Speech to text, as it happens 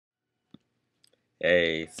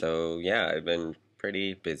Hey, so yeah, I've been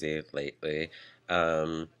pretty busy lately.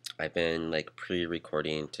 Um, I've been like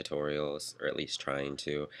pre-recording tutorials, or at least trying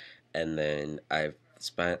to, and then I've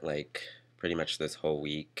spent like pretty much this whole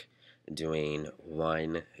week doing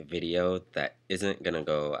one video that isn't gonna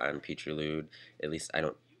go on Peterlude. At least I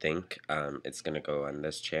don't think it's gonna go on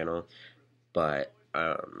this channel, but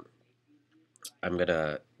I'm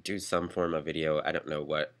gonna do some form of video. I don't know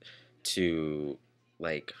what to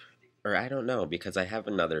like, or I don't know because I have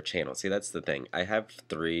another channel. See, that's the thing. I have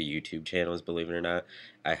three YouTube channels, believe it or not.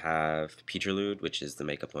 I have Peterlude, which is the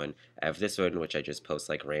makeup one. I have this one, which I just post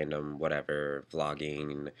like random whatever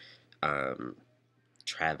vlogging, um,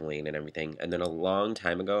 traveling and everything. And then a long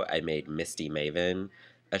time ago, I made Misty Maven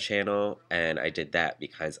a channel, and I did that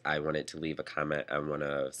because I wanted to leave a comment on one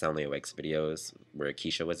of Soundly Awake's videos where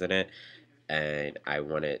Keisha was in it, and I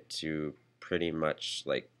wanted to pretty much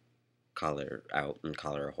like call her out and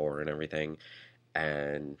call her a whore and everything.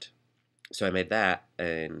 And so I made that,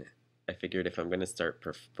 and I figured if I'm going to start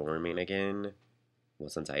performing again, well,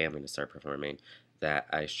 since I am going to start performing, that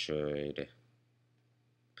I should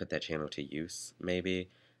put that channel to use, maybe.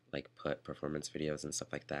 Like put performance videos and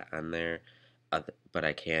stuff like that on there. But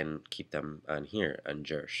I can keep them on here on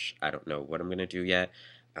Jerrrsh. I don't know what I'm going to do yet.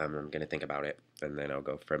 I'm going to think about it, and then I'll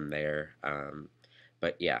go from there.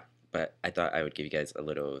 But yeah, but I thought I would give you guys a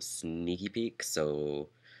little sneaky peek. So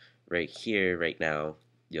right here, right now,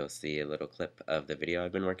 you'll see a little clip of the video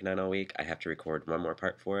I've been working on all week. I have to record one more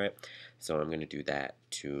part for it, so I'm going to do that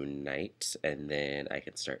tonight, and then I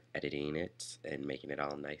can start editing it and making it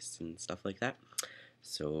all nice and stuff like that.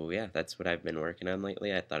 So yeah, that's what I've been working on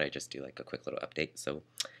lately. I thought I'd just do like a quick little update, so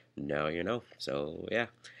now you know. So yeah,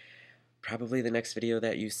 probably the next video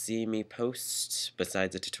that you see me post,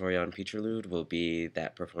 besides a tutorial on Peterlude, will be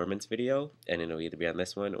that performance video, and it'll either be on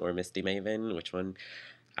this one or Misty Maven. Which one?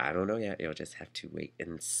 I don't know yet. You'll just have to wait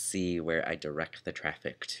and see where I direct the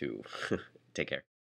traffic to. Take care.